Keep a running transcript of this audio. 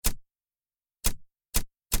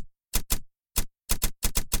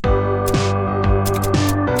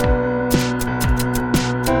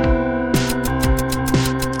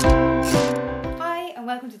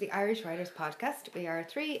the Irish Writers Podcast. We are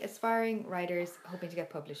three aspiring writers hoping to get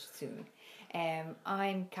published soon.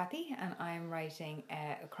 I'm Kathy and I'm writing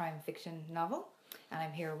a crime fiction novel, and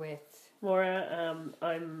I'm here with Maura.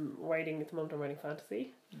 I'm writing at the moment. I'm writing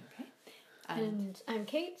fantasy. Okay. And I'm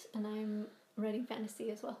Kate and I'm writing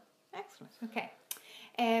fantasy as well. Excellent. Okay.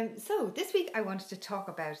 So this week I wanted to talk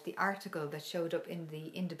about the article that showed up in the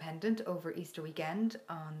Independent over Easter weekend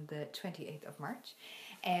on the 28th of March.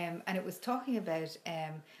 And it was talking about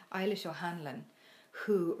Eilish O'Hanlon,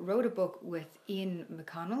 who wrote a book with Ian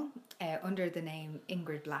McConnell under the name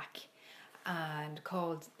Ingrid Black and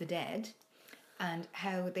called The Dead, and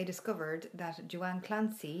how they discovered that Joanne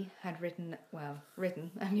Clancy had written,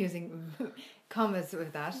 I'm using commas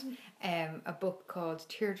with that, a book called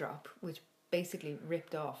Teardrop, which basically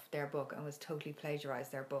ripped off their book and was totally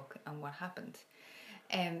plagiarised their book and what happened.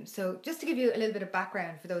 So just to give you a little bit of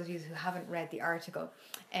background for those of you who haven't read the article,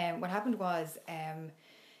 what happened was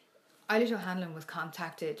Eilish O'Hanlon was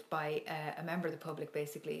contacted by a member of the public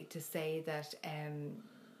basically to say that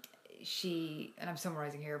she, and I'm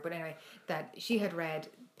summarising here, but anyway, that she had read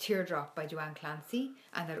Teardrop by Joanne Clancy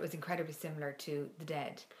and that it was incredibly similar to The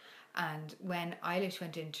Dead. And when Eilish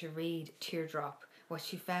went in to read Teardrop, what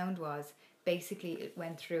she found was basically it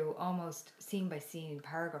went through almost scene by scene,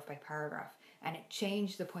 paragraph by paragraph, and it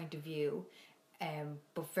changed the point of view,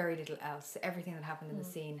 but very little else. Everything that happened in the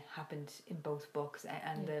scene happened in both books,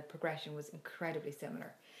 and the progression was incredibly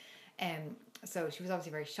similar. So she was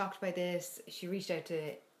obviously very shocked by this. She reached out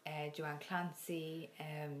to Joanne Clancy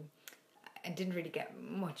and didn't really get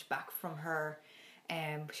much back from her.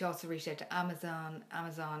 She also reached out to Amazon.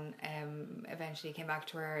 Amazon eventually came back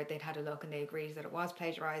to her. They'd had a look and they agreed that it was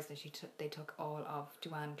plagiarised, and they took all of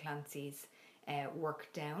Joanne Clancy's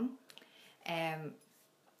work down.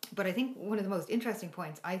 But I think one of the most interesting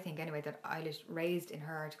points, I think anyway, that Eilish raised in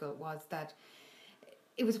her article was that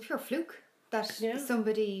it was a pure fluke that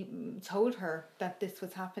somebody told her that this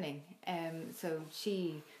was happening. So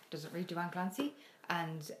she doesn't read Joanne Clancy,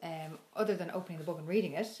 and other than opening the book and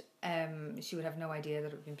reading it, she would have no idea that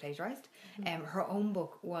it had been plagiarised. Her own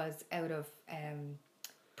book was out of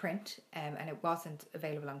print, and it wasn't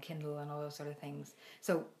available on Kindle and all those sort of things.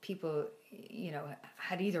 So people,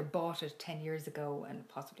 had either bought it 10 years ago and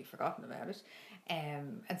possibly forgotten about it,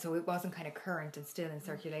 and so it wasn't kind of current and still in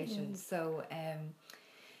circulation. So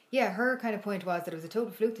her kind of point was that it was a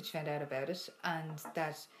total fluke that she found out about it, and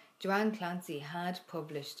that Joanne Clancy had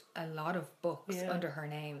published a lot of books under her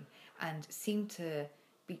name and seemed to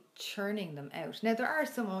be churning them out. Now, there are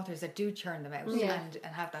some authors that do churn them out and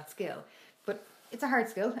have that skill, but it's a hard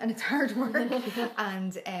skill and it's hard work.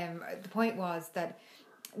 And the point was that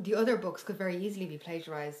the other books could very easily be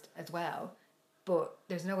plagiarised as well, but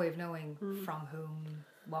there's no way of knowing from whom,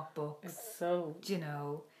 what books. It's so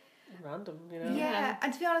random, Yeah,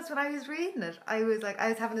 and to be honest, when I was reading it, I was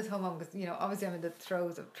having this whole moment because, obviously I'm in the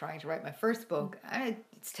throes of trying to write my first book, and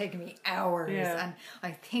it's taken me hours, and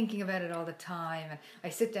I'm thinking about it all the time, and I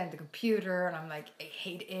sit down at the computer, and I'm like, I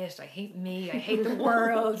hate it, I hate me, I hate the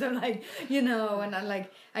world, and and I'm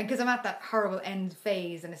like, because I'm at that horrible end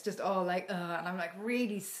phase, and it's just all like, and I'm like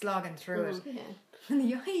really slogging through it. Yeah. And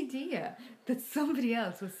the idea that somebody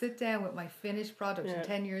else will sit down with my finished product in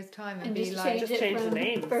 10 years' time and be like, just change the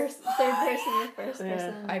name. Third person to first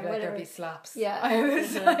person. I'd let there be slaps. Yeah. I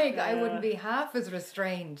was I wouldn't be half as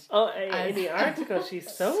restrained. In the article,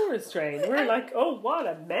 she's so restrained. We're like, oh, what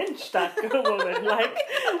a mensch, that woman. Like,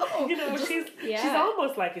 she's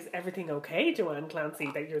almost like, is everything okay, Joanne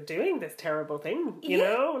Clancy, that you're doing this terrible thing? You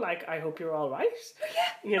know, like, I hope you're all right.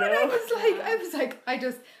 Yeah. And I was like,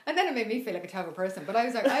 and then it made me feel like a terrible person. But I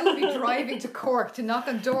was like, I would be driving to Cork to knock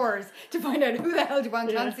on doors to find out who the hell Joanne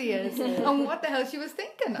Clancy is and what the hell she was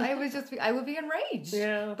thinking. I would be enraged.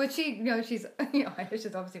 Yeah. But she, she's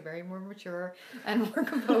obviously very more mature and more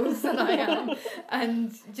composed than I am.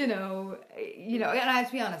 And, and I have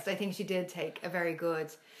to be honest, I think she did take a very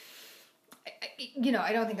good,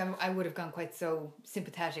 I don't think I would have gone quite so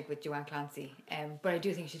sympathetic with Joanne Clancy. But I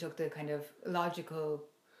do think she took the kind of logical,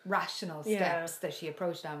 rational steps that she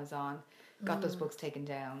approached Amazon, got those books taken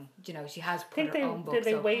down. She has put her own books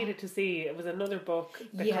they up. waited to see it was another book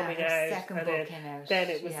coming out. Her second book came out. Then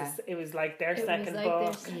it was like their second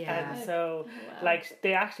book, and so like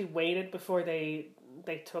they actually waited before they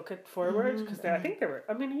took it forward because I think they were.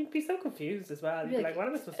 I mean, you'd be so confused as well. You'd be like, what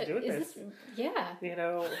am I supposed to do with this?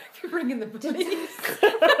 You're ringing the police.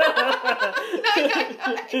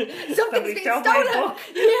 Something's being stolen.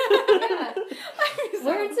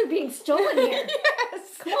 Words are being stolen here.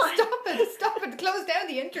 Yes. Come on. Stop it, close down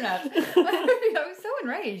the internet. I was so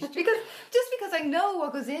enraged because I know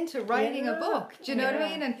what goes into writing a book. Do you know what I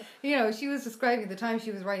mean? And she was describing the time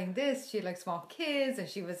she was writing this. She had like small kids, and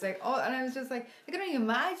she was like, and I was just like, I couldn't even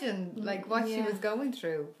imagine like what she was going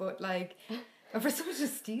through. But like, for someone to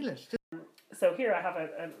steal it. So here I have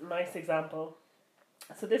a nice example.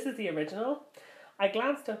 So this is the original. I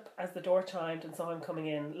glanced up as the door chimed and saw him coming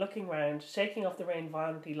in, looking round, shaking off the rain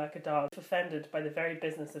violently like a dog, offended by the very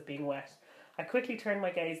business of being wet. I quickly turned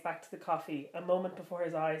my gaze back to the coffee. A moment before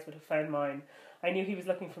his eyes would have found mine, I knew he was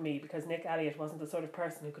looking for me because Nick Elliott wasn't the sort of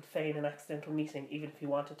person who could feign an accidental meeting even if he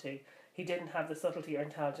wanted to. He didn't have the subtlety or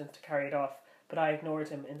intelligence to carry it off, but I ignored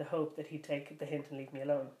him in the hope that he'd take the hint and leave me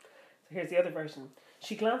alone. So here's the other version.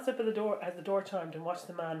 She glanced up at the door as the door chimed and watched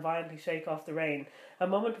the man violently shake off the rain. A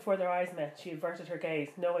moment before their eyes met, she averted her gaze,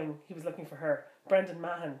 knowing he was looking for her. Brendan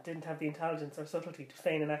Mahan didn't have the intelligence or subtlety to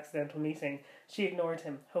feign an accidental meeting. She ignored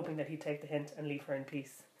him, hoping that he'd take the hint and leave her in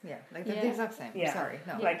peace. Yeah, like the exact same. Yeah. Sorry,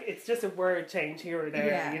 no. Like it's just a word change here or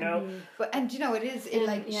there, you know. But and it is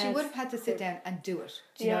she would have had to sit down and do it.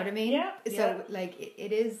 Do you know what I mean? Yeah. So like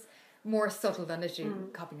it is more subtle than literally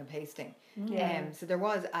copying and pasting. So there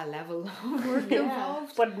was a level of work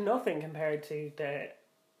involved, but nothing compared to the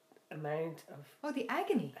amount of the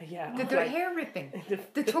agony, the like, hair ripping,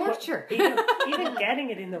 the torture, even getting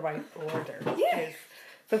it in the right order.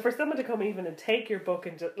 So for someone to come even and take your book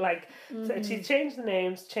and just so she changed the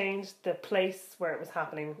names, changed the place where it was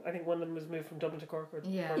happening. I think one of them was moved from Dublin to Cork or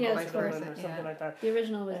vice versa or something like that. The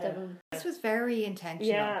original was Dublin. This was very intentional.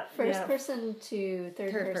 Yeah, first person to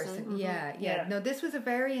third person. Mm-hmm. Yeah. No, this was a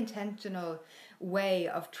very intentional way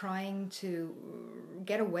of trying to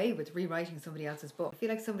get away with rewriting somebody else's book. I feel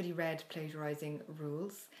like somebody read Plagiarizing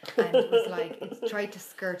Rules and was like, it tried to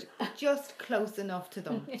skirt just close enough to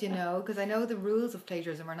them, do you know? Because I know the rules of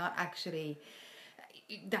plagiarism are not actually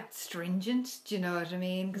that stringent, do you know what I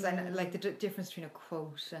mean? Because I know like the difference between a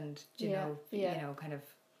quote and, you know, kind of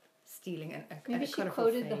stealing maybe she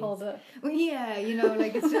quoted the whole book. Well,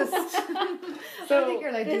 like it's just so, I think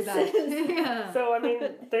you're like do that. So I mean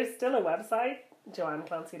there's still a website,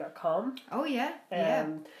 JoanneClancy.com. Oh yeah.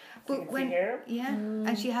 So you can see here.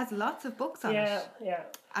 And she has lots of books on it. Yeah.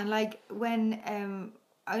 And like when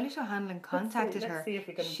Eilish O'Hanlon contacted her, see if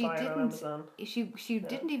you can buy it on Amazon. She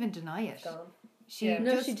didn't even deny it. She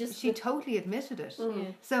she totally admitted it.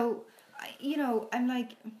 So I'm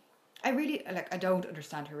like, I really I don't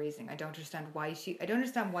understand her reasoning. I don't understand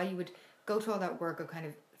why you would go to all that work of kind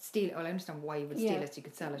of steal. Well, I understand why you would steal it so you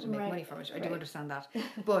could sell it and make money from it. I do understand that.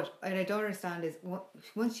 But what I don't understand is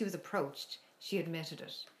once she was approached, she admitted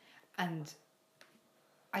it. And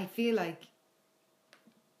I feel like,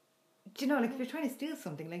 do you know, like if you're trying to steal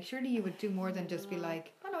something, like surely you would do more than just be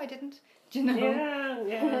like, oh no, I didn't. Do you know?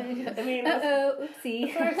 Yeah. I mean,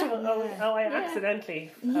 oopsie. First of all, I accidentally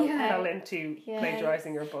fell into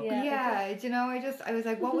plagiarizing your book. Yeah, do you know, I was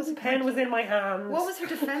like, what was the pen was in my hand. What was her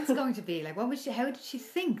defense going to be? Like, how did she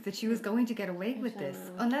think that she was going to get away with this?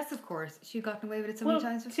 Unless, of course, she'd gotten away with it so many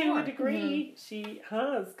times before. To a degree, she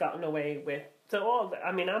has gotten away with. So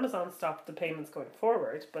Amazon stopped the payments going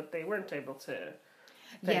forward, but they weren't able to.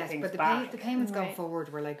 Yes, but the payments going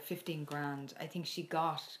forward were like 15 grand. I think she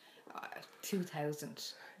got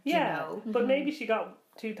 2,000. Yeah, but maybe she got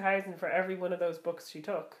 2,000 for every one of those books she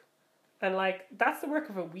took. And like that's the work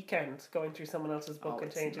of a weekend going through someone else's book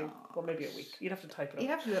and changing. Not. Well, maybe a week. You'd have to type it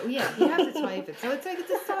up. You have to type it. So it's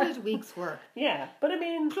a solid week's work. Yeah, but I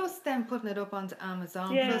mean, plus then putting it up onto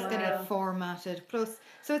Amazon, plus getting it formatted,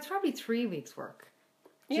 so it's probably 3 weeks' work.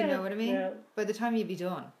 Do you know what I mean? Yeah. By the time you'd be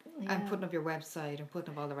done. Yeah. And putting up your website and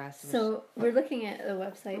putting up all the rest of it. So we're looking at the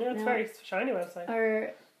website. Yeah, it's a very shiny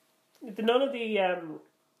website.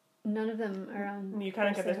 None of them are on. You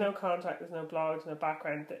can't get. There's no contact. There's no blog. There's no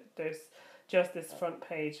background. There's just this front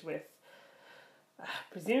page with,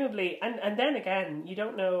 presumably, and then again, you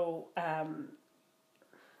don't know.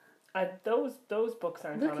 Those books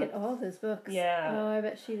aren't. Look at all those books. Yeah. Oh, I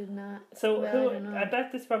bet she did not. So I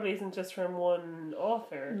bet this probably isn't just from one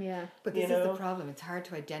author. Yeah. But this is the problem. It's hard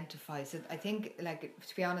to identify. So I think, like,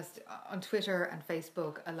 to be honest, on Twitter and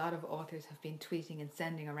Facebook, a lot of authors have been tweeting and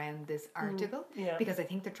sending around this article because I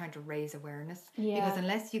think they're trying to raise awareness. Yeah. Because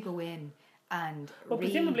unless you go in and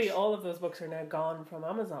presumably all of those books are now gone from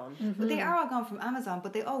Amazon. Mm-hmm. But they are all gone from Amazon,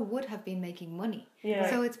 but they all would have been making money. Yeah.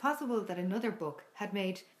 So it's possible that another book had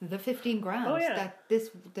made the 15 grand that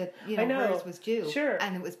hers was due. Sure.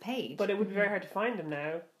 And it was paid. But it would be very hard to find them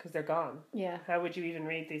now because they're gone. Yeah. How would you even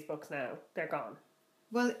read these books now? They're gone.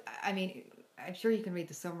 Well, I mean, I'm sure you can read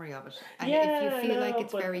the summary of it. And if you feel like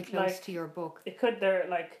it's very close to your book. It could, they're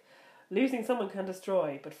like, Losing someone can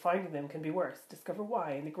destroy, but finding them can be worse. Discover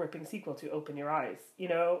why in the gripping sequel to Open Your Eyes. You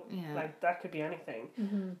know, like that could be anything.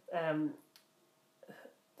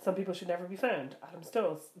 Some people should never be found. Adam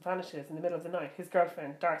Stolz vanishes in the middle of the night. His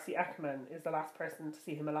girlfriend, Darcy Ackerman, is the last person to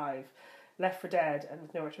see him alive. Left for dead and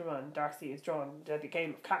with nowhere to run, Darcy is drawn to the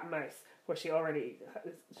game of cat and mouse, where she's already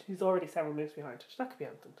several moves behind. So that could be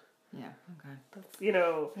anything. Yeah, okay. That's, you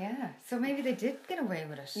know. Yeah, so maybe they did get away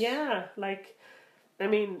with it. Yeah, like, I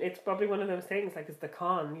mean, it's probably one of those things, like, it's the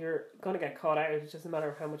con. You're going to get caught out. It's just a matter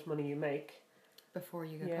of how much money you make. Before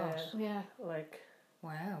you get caught. Yeah. Like.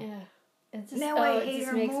 Wow. Yeah. It's just, now I hate it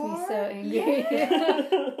just her makes more. me so angry. Yeah.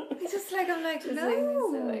 It's just like, I'm like, Just no. makes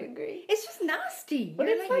me so angry. It's just nasty. But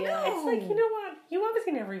You're it's like, no. it's like, you know what? You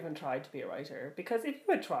obviously never even tried to be a writer, because if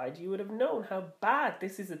you had tried, you would have known how bad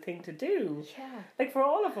this is a thing to do. Yeah. Like, for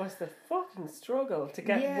all of us, the fucking struggle to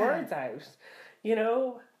get words out, you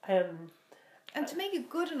know? And to make it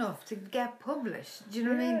good enough to get published, do you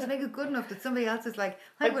know what I mean? To make it good enough that somebody else is like,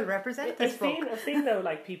 I will represent this book. I've seen though,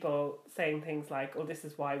 like, people saying things like, oh, this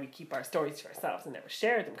is why we keep our stories to ourselves and never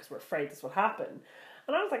share them, because we're afraid this will happen.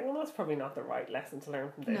 And I was like, well, that's probably not the right lesson to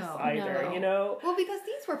learn from this either, you know? Well, because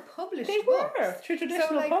these were published They books. were, through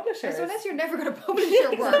traditional publishers. So unless you're never going to publish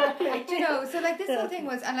your work, you know, so like this whole thing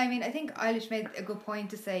was, and I mean, I think Eilish made a good point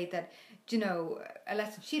to say that, you know, a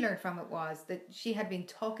lesson she learned from it was that she had been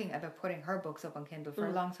talking about putting her books up on Kindle for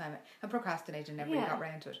a long time and procrastinated and never really got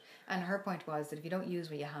round to it. And her point was that if you don't use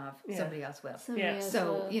what you have, somebody else will.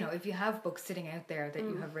 So, you know, if you have books sitting out there that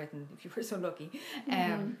you have written, if you were so lucky,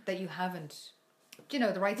 that you haven't, you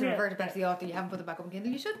know, the rights are reverted back to the author, you haven't put them back up on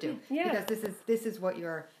Kindle, you should do. Because this is what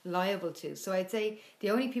you're liable to. So I'd say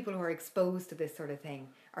the only people who are exposed to this sort of thing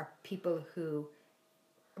are people who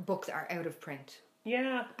books are out of print.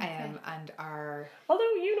 Yeah. And are... Although,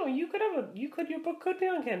 you know, your book could be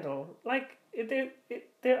on Kindle. Like,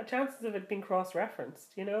 there are chances of it being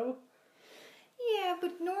cross-referenced, you know? Yeah,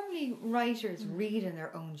 but normally writers read in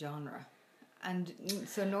their own genre. And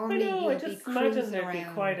so normally I just imagine there'd be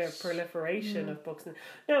quite a proliferation of books.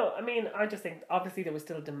 No, I mean, I just think obviously there was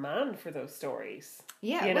still demand for those stories.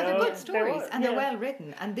 Yeah, well, they're good stories and they're well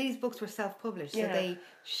written. And these books were self-published, so they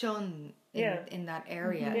shone in that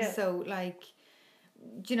area. Yeah. So, like,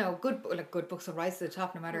 you know, good books will rise to the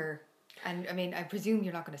top no matter... And I mean, I presume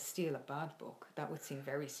you're not going to steal a bad book. That would seem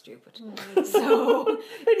very stupid. So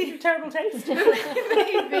maybe you have terrible taste.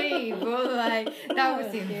 Maybe, but like that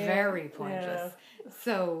would seem very pointless. Yeah.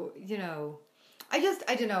 So, you know, I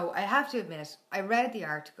don't know. I have to admit, I read the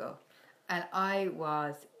article, and I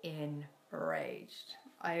was enraged.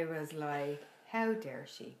 I was like, "How dare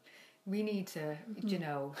she? We need to, you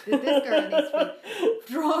know, this girl needs to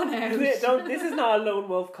be drawn out." This is not a lone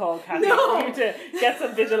wolf call, Kathy. No. For you to get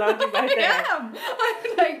some vigilantes out there. I'm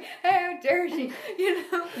like, how dare she?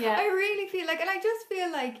 You know, I really feel like, and I just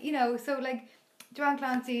feel like, you know, so like, Joanne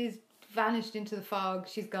Clancy's vanished into the fog.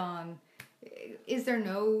 She's gone. Is there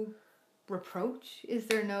no reproach? Is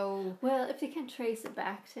there no... Well, if they can't trace it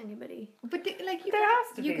back to anybody. But there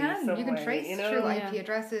has to be you can trace, you know? Through IP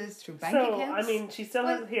addresses, through bank accounts. I mean, she still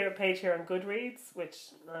has a page here on Goodreads, which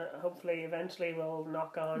hopefully eventually will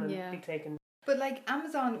knock on and be taken. But like,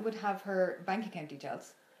 Amazon would have her bank account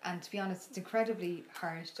details, and to be honest, it's incredibly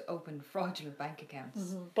hard to open fraudulent bank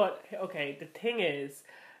accounts. But okay, the thing is,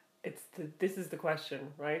 this is the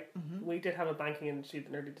question, right? We did have a banking industry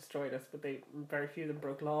that nearly destroyed us, but very few of them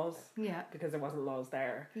broke laws. Yeah. Because there wasn't laws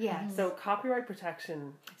there. Yeah. So copyright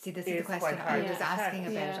protection. See, this is the question I was asking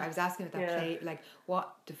about. Yeah. I was asking about that like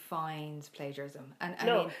what defines plagiarism? And I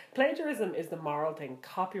mean, plagiarism is the moral thing.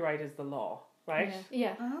 Copyright is the law, right?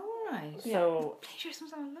 Yeah. Oh, right. So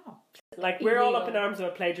plagiarism's not a law. Like, we're all up in arms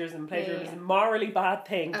about plagiarism. Plagiarism is a morally bad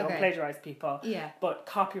thing. Don't plagiarise people. Yeah. But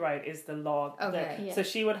copyright is the law. Okay. So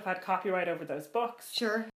she would have had copyright over those books.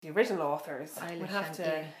 Sure. The original authors would have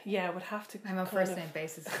to. I'm on first name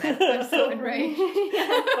basis now. I'm so enraged.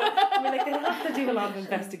 I mean, like, they'd have to do a lot of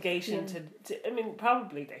investigation to. I mean,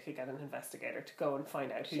 probably they could get an investigator to go and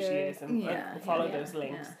find out who she is and follow those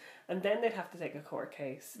links. Yeah. And then they'd have to take a court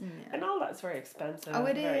case. Yeah. And all that's very expensive. Oh,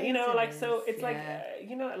 it is. You know, like, so it's like,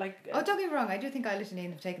 you know, like... Oh, don't get me wrong. I do think Eilish and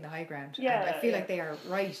Ian have taken the high ground. Yeah. And I feel like they are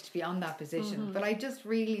right to be on that position. But I just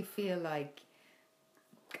really feel like,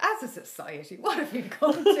 as a society, what have we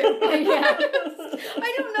come to?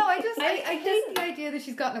 I don't know. I think the idea that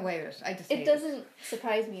she's gotten away with it. It doesn't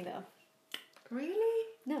surprise me, though. Really?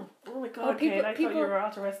 No. Oh my God, Kate, I thought you were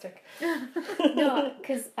altruistic. No,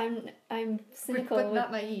 because I'm cynical. But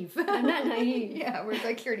not naive. I'm not naive. Yeah, whereas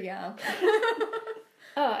I clearly am.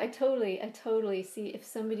 Oh, I totally see if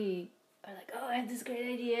somebody are like, oh, I have this great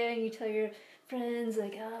idea, and you tell your friends,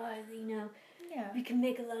 like, oh, you know, we can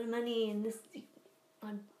make a lot of money in this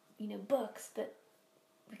on books, but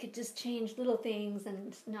we could just change little things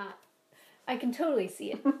and not. I can totally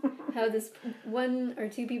see it. How this one or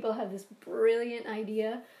two people have this brilliant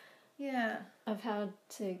idea. Yeah. Of how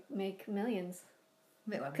to make millions.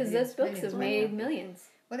 Because those books have made millions.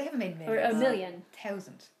 Well, they haven't made millions. Or a million.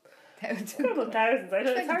 Thousands. Thousands.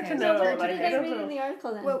 It's hard to know. What did I read in the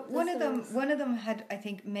article then? Well, one of them had, I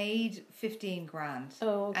think, made 15 grand.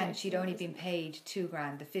 Oh, okay. And she'd only been paid 2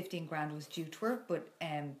 grand. The 15 grand was due to her, but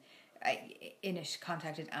Inish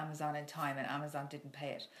contacted Amazon in time, and Amazon didn't pay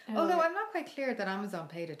it. Although I'm not quite clear that Amazon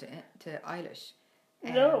paid it to Eilish.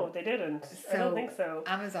 No, they didn't. I don't think so.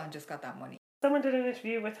 Amazon just got that money. Someone did an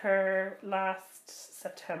interview with her last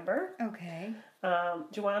September. Okay.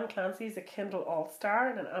 Joanne Clancy is a Kindle All-Star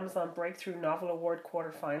and an Amazon Breakthrough Novel Award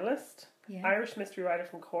quarter-finalist. Yeah. Irish mystery writer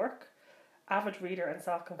from Cork. Avid reader and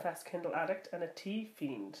self-confessed Kindle addict and a tea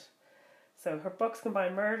fiend. So her books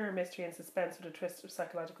combine murder, mystery and suspense with a twist of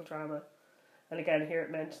psychological drama. And again, here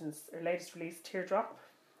it mentions her latest release, Teardrop.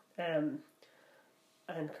 And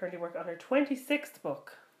currently working on her 26th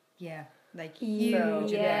book. Yeah. Like huge. So,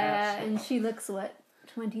 yeah, and she looks,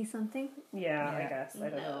 20-something? Yeah, I guess. I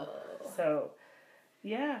don't know. So,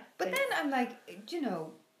 yeah. But then I'm like,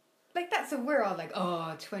 like that, so we're all like,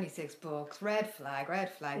 26 books, red flag,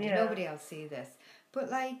 Yeah. nobody else see this. But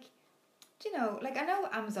like, like I know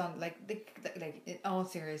Amazon, like in all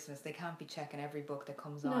seriousness, they can't be checking every book that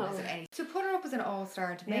comes on. No. To put her up as an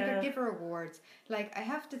all-star, to make her give her awards, like I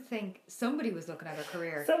have to think somebody was looking at her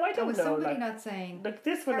career. So I don't was know. somebody not saying, like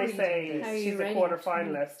this when they say she's a quarter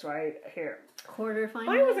finalist, right? Here. Quarter finalist?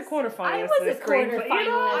 I was a quarter finalist. I was a quarter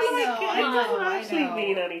finalist. It doesn't actually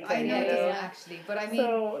mean anything. I know it doesn't actually, but I mean,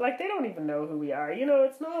 so like they don't even know who we are.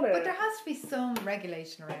 It's not a. But there has to be some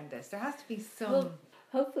regulation around this. There has to be some. Well,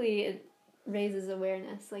 hopefully it raises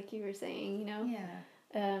awareness, like you were saying,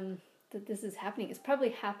 that this is happening. It's probably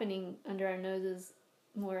happening under our noses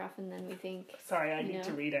more often than we think. Sorry, I need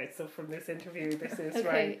to read out. So from this interview, this is okay.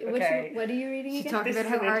 right. Okay. What are you reading again? She's talking about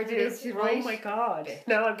how hard it is to write. Oh my god!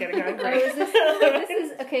 Now I'm getting angry. This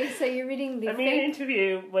is okay. So you're reading the. I mean, an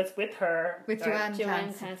interview was with her with Joanne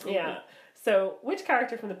Clancy. Yeah. So, which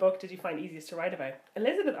character from the book did you find easiest to write about?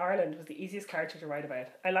 Elizabeth Ireland was the easiest character to write about.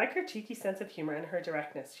 I like her cheeky sense of humour and her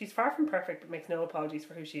directness. She's far from perfect but makes no apologies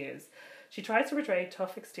for who she is. She tries to portray a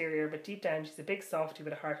tough exterior, but deep down she's a big softie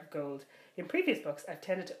with a heart of gold. In previous books, I've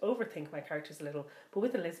tended to overthink my characters a little, but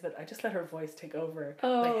with Elizabeth, I just let her voice take over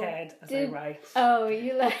my head as I write. Oh,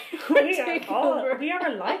 you let her take over. We are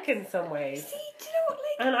alike in some ways. See, do you know what,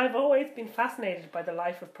 like... And I've always been fascinated by the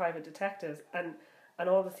life of private detectives and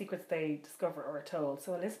all the secrets they discover or are told.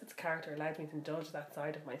 So Elizabeth's character allowed me to indulge that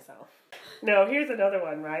side of myself. No, here's another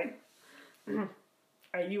one, right?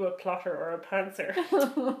 Are you a plotter or a pantser?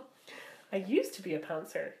 I used to be a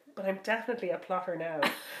pantser, but I'm definitely a plotter now.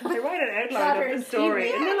 I write an outline of the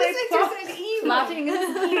story and then I plotting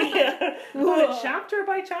chapter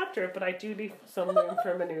by chapter, but I do leave some room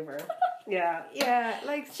for manoeuvre. Yeah. Yeah,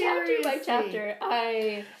 like seriously. Chapter by chapter,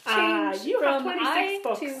 I changed you from have 26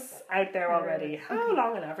 books out there already. Okay. How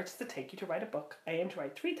long on average does it take you to write a book? I aim to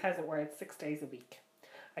write 3,000 words 6 days a week.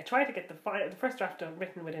 I try to get the first draft done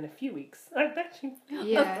written within a few weeks. I bet you.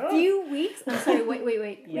 Yeah. A few weeks? I'm sorry,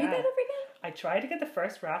 wait. Yeah. Read that over again? I try to get the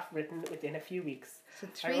first draft written within a few weeks. So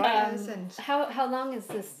 3,000. How long is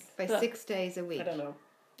this? By book? 6 days a week. I don't know.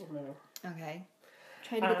 Okay.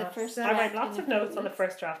 Try to get the first I write lots of notes on the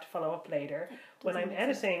first draft to follow up later. When I'm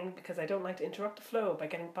editing, because I don't like to interrupt the flow by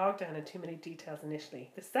getting bogged down in too many details initially.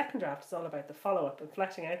 The second draft is all about the follow-up and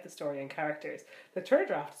fleshing out the story and characters. The third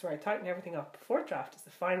draft is where I tighten everything up. The fourth draft is the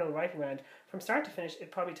final writing round. From start to finish,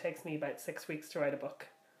 it probably takes me about 6 weeks to write a book.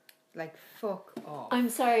 Like, fuck off. I'm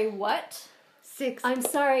sorry, what? 6. I'm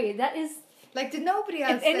sorry, that is... Like, did nobody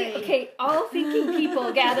else say... Okay, all thinking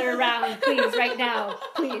people gather around, please, right now.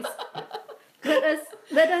 Please.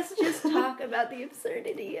 Let us just talk about the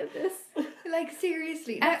absurdity of this. Like,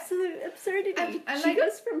 seriously. Absolute absurdity. And she like,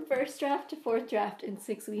 goes from first draft to fourth draft in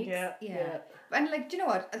 6 weeks. Yeah. And like, do you know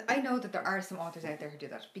what? I know that there are some authors out there who do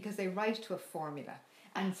that because they write to a formula.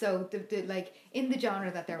 And so, the like, in the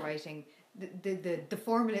genre that they're writing... The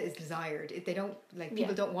formula is desired. They don't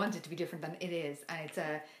people don't want it to be different than it is, and it's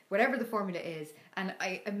whatever the formula is. And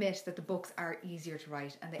I admit that the books are easier to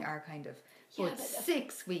write, and they are kind of. But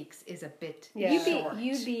 6 weeks is a bit short.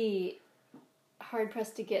 You'd be hard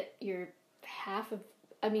pressed to get your half of.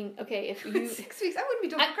 I mean, okay, if you 6 weeks, I wouldn't be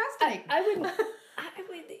done procrastinating. I wouldn't. I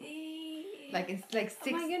would. Like it's like 6.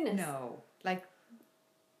 Oh my goodness. No, like.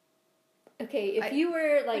 Okay, if you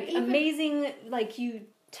were like amazing, like you.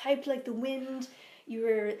 Typed like the wind,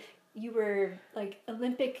 you were like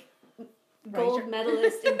Olympic gold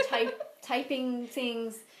medalist in typing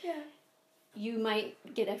things, you might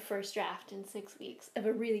get a first draft in 6 weeks of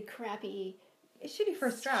a really crappy... A shitty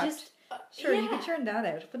first draft. Just, sure, you can churn that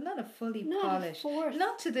out, but not a fully polished.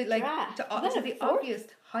 Not to the to the obvious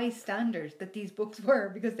high standard that these books were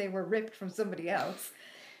because they were ripped from somebody else.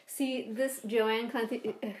 See, this Joanne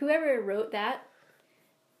Clancy, whoever wrote that,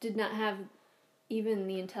 did not have even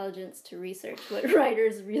the intelligence to research what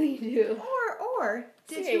writers really do. Or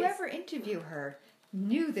did whoever interview her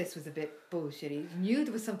knew this was a bit bullshitty, knew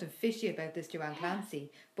there was something fishy about this Joanne Clancy,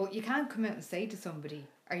 but you can't come out and say to somebody,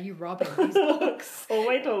 are you robbing these books? Well,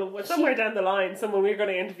 wait till somewhere down the line, someone we're going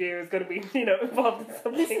to interview is going to be, involved in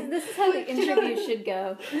something. This is how the interview should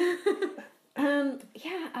go. I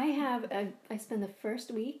spend the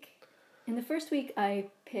first week. In the first week, I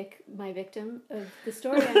pick my victim of the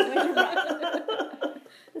story I'm going to write.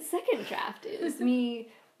 The second draft is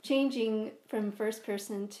me changing from first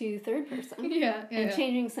person to third person. And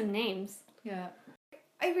changing some names. Yeah.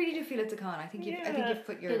 I really do feel it's a con. I think you've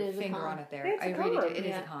put your finger on it there. It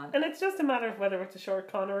is a con. And it's just a matter of whether it's a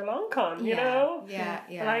short con or a long con, you know? Yeah.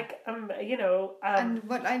 Like, and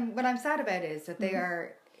what I'm sad about is that they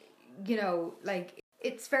are,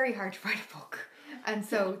 it's very hard to write a book. And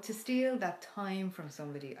so to steal that time from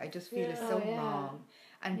somebody, I just feel is so wrong.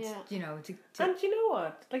 And, And you know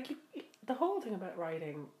what? Like, the whole thing about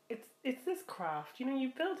writing, it's this craft.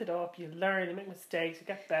 You build it up, you learn, you make mistakes, you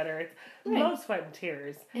get better. It's blood, sweat, and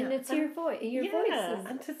tears. And it's your voice. Your voice is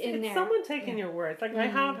and in there. Someone taking your words. Like, I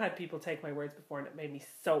have had people take my words before, and it made me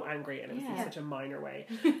so angry, and it was in such a minor way.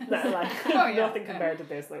 That, nothing compared to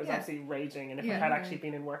this, and I was absolutely raging. And if I had actually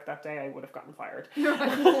been in work that day, I would have gotten fired.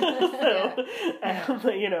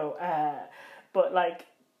 But I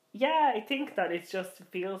think that it just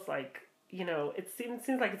feels like, it seems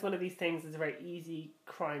like it's one of these things that's a very easy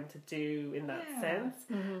crime to do in that sense.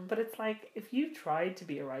 Mm-hmm. But it's like, if you tried to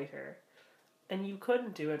be a writer and you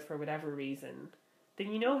couldn't do it for whatever reason,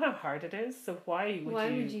 then you know how hard it is. So why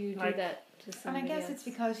would you do that to somebody And I guess else? it's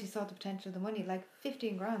because she saw the potential of the money. Like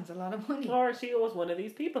 15 grand's a lot of money. Or she was one of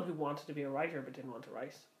these people who wanted to be a writer but didn't want to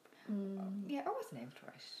write. Yeah, or wasn't able to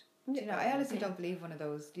write. I honestly don't believe one of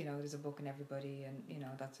those, there's a book in everybody and,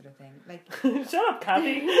 that sort of thing. Like, shut up,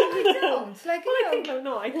 Kathy. I don't. Like,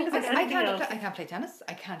 I think it's like anything else. I can't play tennis.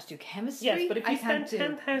 I can't do chemistry. Yes, but if you spent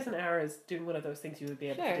 10,000 hours doing one of those things, you would be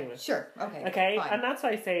able to do it. Sure. Okay. Okay, fine. and that's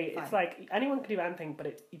why I say it's like anyone can do anything, but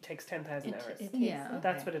it takes 10,000 hours.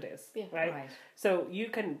 That's what it is, right? So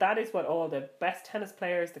that is what all the best tennis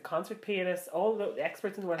players, the concert pianists, all the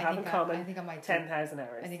experts in the world have in common. I think I might 10,000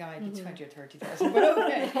 hours. I think I might be 20 or 30,000, but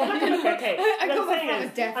okay. Okay.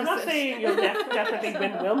 I'm not saying you'll definitely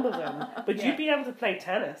win Wimbledon, but you'd be able to play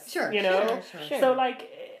tennis. Sure. Sure. So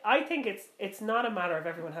I think it's not a matter of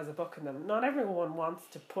everyone has a book in them. Not everyone wants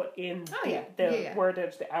to put in the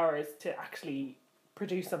wordage, the hours to actually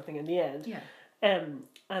produce something in the end. Yeah. And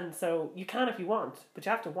so you can if you want, but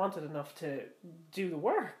you have to want it enough to do the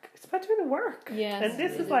work. It's about doing the work. Yes, and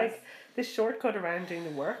this is like this shortcut around doing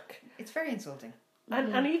the work. It's very insulting.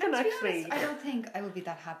 And even and actually, honest, I don't think I would be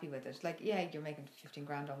that happy with it. Like, you're making 15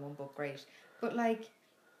 grand on one book, great. But like,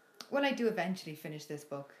 when I do eventually finish this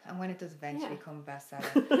book, and when it does eventually come bestseller,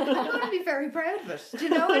 I'm going to be very proud of it. Do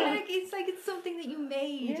you know? And it's something that you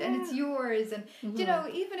made, and it's yours. And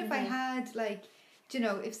even if I had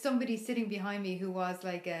if somebody sitting behind me who was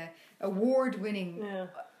like a award-winning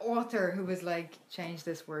author who was like, change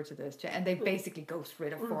this word to this, and they basically ghost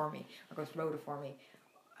wrote it for me,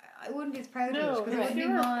 I wouldn't be as proud of it because it wouldn't be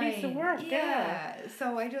mine. Piece of work,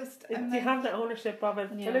 So I just you have the ownership of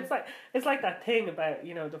it, and it's like that thing about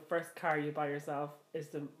the first car you buy yourself is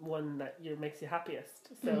the one that makes you happiest.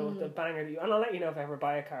 So the banger that and I'll let you know if I ever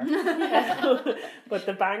buy a car. But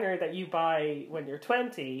the banger that you buy when you're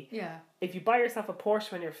 20, if you buy yourself a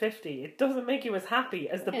Porsche when you're 50, it doesn't make you as happy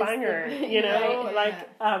as the banger. And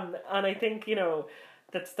I think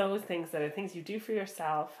that's those things that are things you do for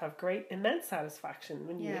yourself have great immense satisfaction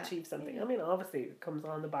when you achieve something. I mean, obviously it comes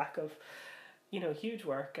on the back of huge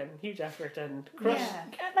work and huge effort and crush.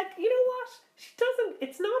 Like, you know what? She doesn't.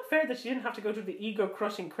 It's not fair that she didn't have to go through the ego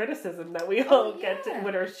crushing criticism that we all get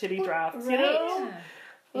with her shitty drafts.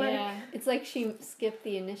 It's like she skipped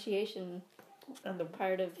the initiation. And the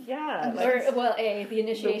part of the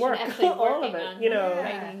initiation, the work, actually all of it, on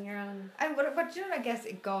writing your own. And what I guess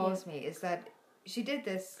it galls me is that she did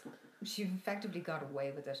this. She effectively got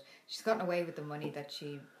away with it. She's gotten away with the money that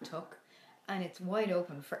she took, and it's wide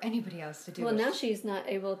open for anybody else to do it. Well, now she's not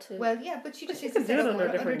able to. Well, but she just needs to do it under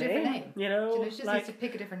a different name. She just needs to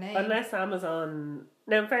pick a different name. Unless Amazon.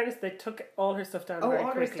 Now, in fairness, they took all her stuff down very quickly.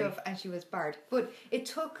 All her stuff, and she was barred. But it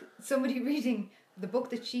took somebody reading the book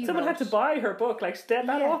that she someone wrote, had to buy her book. Like that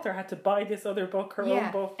author had to buy this other book, her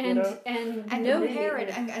own book, and you know, and compare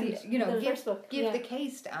it and you know give the the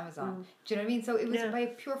case to Amazon. Do you know what I mean? So it was by a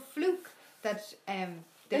pure fluke that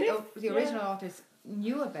the original authors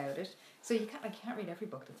knew about it. So I can't read every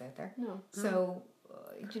book that's out there. No. So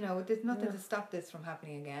you know, there's nothing to stop this from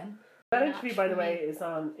happening again. That interview, by the way, is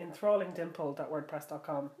on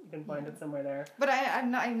enthrallingdimple.wordpress.com. You can find it somewhere there. But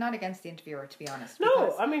I'm not against the interviewer, to be honest.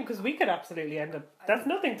 No, I mean, because we could absolutely end up. That's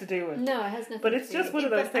nothing to do with. No, it has nothing. But it's just one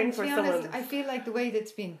of those things where someone. I feel like the way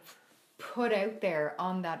that's been put out there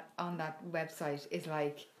on that website is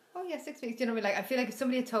like, oh yeah, 6 weeks. You know what I mean? Like, I feel like if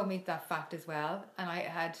somebody had told me that fact as well, and I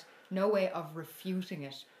had no way of refuting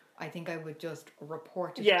it, I think I would just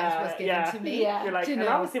report it as was given to me. Yeah. You're like, and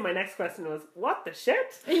obviously my next question was, what the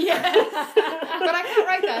shit? Yes. But I can't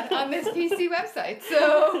write that on this PC website,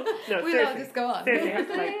 so we'll all just go on.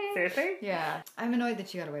 Seriously? Yeah. I'm annoyed that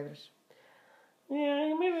she got away with it.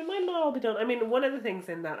 Yeah, maybe it might not all be done. I mean, one of the things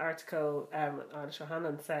in that article, Eilish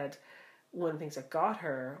O'Hanlon said, one of the things that got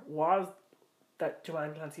her was that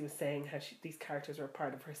Joanne Clancy was saying how these characters were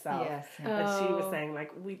part of herself. Yes. And she was saying,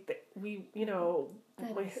 like, we you know,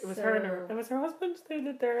 it was her and it was her husband. They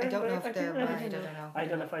lived there. I don't know if they're married. I don't know. I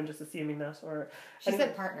don't know if I'm just assuming that or. She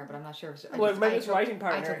said partner, but I'm not sure. Well, maybe it's writing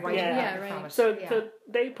partner. Right. So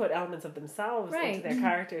they put elements of themselves into their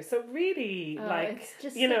characters. So really, like, it's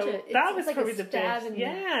just you know, that was like probably the bit.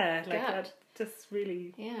 Yeah, like that. Just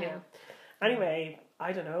really. Yeah. Anyway,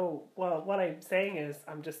 I don't know. Well, what I'm saying is,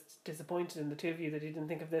 I'm just disappointed in the two of you that you didn't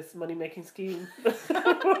think of this money-making scheme.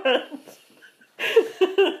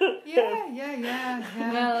 Yeah.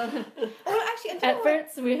 Well, actually, at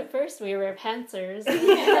first we were pantsers. We're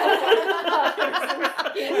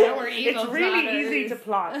evil. It's really easy to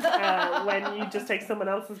plot when you just take someone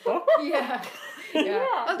else's book. Yeah.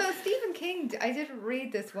 Although Stephen King, I did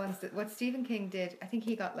read this once. That what Stephen King did, I think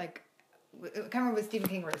he got like, I can't remember what Stephen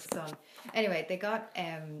King or his son. Anyway, they got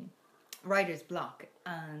writer's block,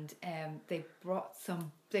 and they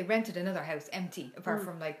rented another house empty apart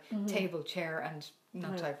from like table, chair, and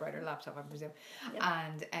not typewriter, laptop, I presume.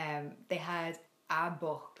 And they had a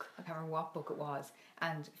book. I can't remember what book it was.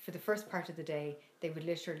 And for the first part of the day, they would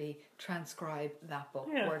literally transcribe that book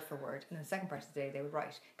word for word, and then the second part of the day they would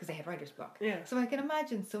write because they had writer's block. So I can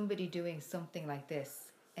imagine somebody doing something like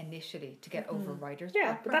this initially to get over writer's block.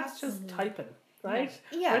 Yeah, but that's just typing. Right?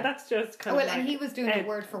 Yeah. Or that's just kind of and he was doing it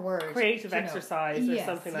word for word. Creative exercise or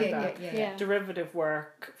something like that. Yeah. Derivative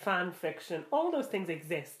work, fan fiction, all those things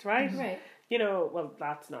exist, right? Right. You know, well,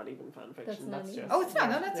 that's not even fan fiction. That's just. Oh, it's not.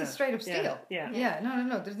 No, that's a straight up steal. Yeah.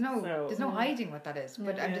 No. There's no hiding what that is.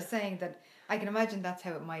 But I'm just saying that I can imagine that's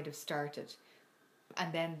how it might have started.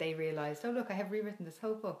 And then they realised, oh look, I have rewritten this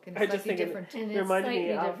whole book and it's slightly different. It reminded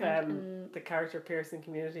me of the character Pierce in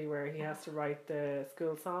Community, where he has to write the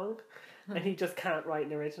school song and he just can't write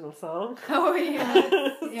an original song. Oh yeah.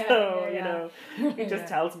 You know, he just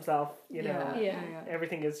tells himself, you know,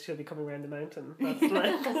 everything should be coming around the mountain. That's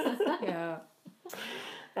like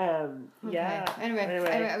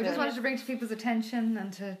Anyway, I just wanted to bring to people's attention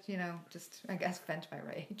and to, you know, just, I guess, vent my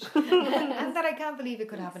rage. and that I can't believe it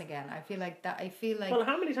could happen again. I feel like. Well,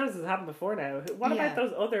 how many times has it happened before now? What about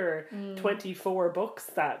those other 24 books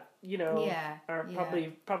that, you know, are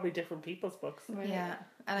probably different people's books? Right. Yeah.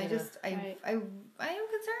 And I am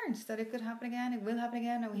concerned that it could happen again. It will happen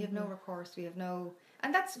again, and we have no recourse. We have no.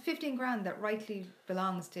 And that's 15 grand that rightly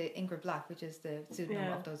belongs to Ingrid Black, which is the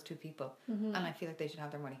pseudonym of those two people. And I feel like they should have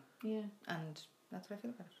their money. Yeah. And that's what I feel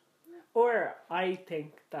about it. Or I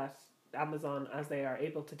think that Amazon, as they are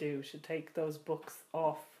able to do, should take those books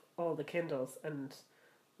off all the Kindles and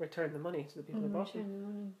return the money to the people who bought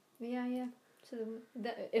them. Yeah. So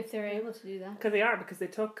if they're able to do that. Because they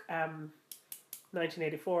took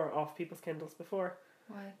 1984 off people's Kindles before.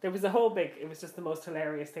 Why? There was a whole big, it was just the most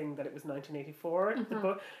hilarious thing that it was 1984, the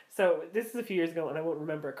book. So this is a few years ago and I won't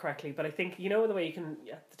remember it correctly, but I think, you know, the way you can,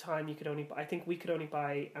 at the time you could only buy, I think we could only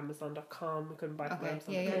buy Amazon.com, we couldn't buy from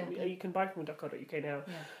Amazon. You can buy from .co.uk now.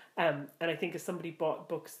 And I think if somebody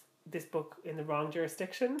bought this book in the wrong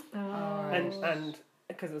jurisdiction, and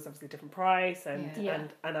because it was obviously a different price, and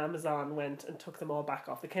Amazon went and took them all back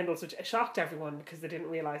off the Kindles, which shocked everyone because they didn't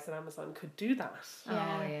realise that Amazon could do that.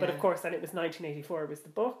 But of course, then it was 1984 was the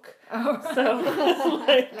book. So,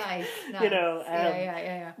 like, nice. You know,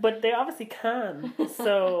 but they obviously can.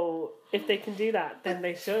 So if they can do that, then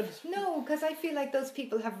they should. No, because I feel like those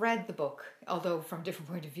people have read the book, although from a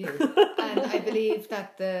different point of view. And I believe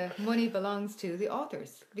that the money belongs to the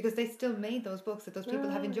authors because they still made those books that those people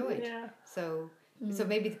have enjoyed. So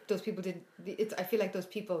maybe those people didn't. I feel like those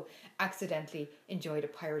people accidentally enjoyed a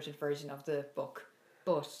pirated version of the book.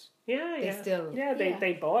 but they still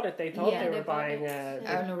they bought it. They thought they were buying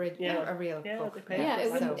a real book.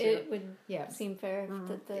 It would seem fair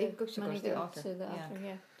that the money goes to the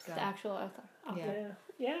author. The actual author.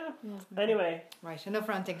 Yeah. Anyway. Right, enough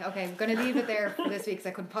ranting. Okay, I'm going to leave it there for this week because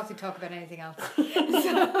I couldn't possibly talk about anything else.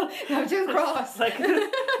 So, I'm too cross. Like,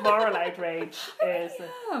 moral outrage is...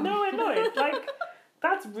 No, I know it. Like,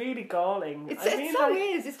 that's really galling. It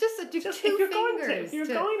is. It's just that you have two fingers. If you're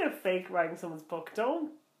going to fake writing someone's book,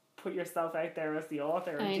 don't put yourself out there as the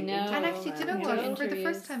author. I know. And actually, do you know what? For the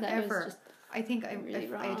first time ever, I think I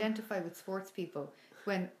identify with sports people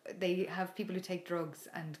when they have people who take drugs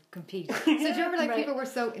and compete. So do you remember people were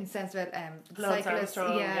so incensed about cyclists?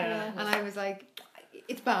 And I was like,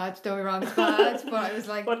 it's bad, don't be wrong, it's bad. But I was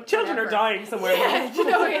like, but children are dying somewhere. Yeah, you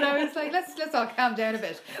know, and I was like, let's all calm down a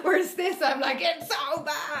bit. Whereas this, I'm like, it's so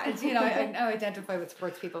bad. You know, I now identify with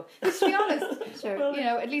sports people. But to be honest, you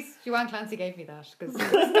know, at least Joanne Clancy gave me that because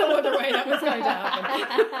there's no other way that was going to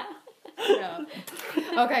happen. Yeah.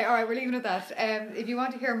 Okay, all right, we're leaving it at that. If you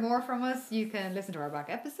want to hear more from us, you can listen to our back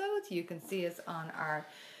episodes. You can see us on our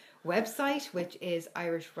website, which is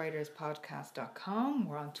irishwriterspodcast.com.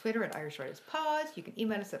 We're on Twitter at irishwriterspod. You can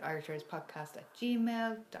email us at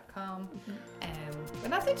irishwriterspodcast@gmail.com.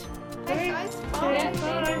 And that's it. Thanks, guys. Bye.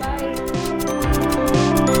 Thanks, bye.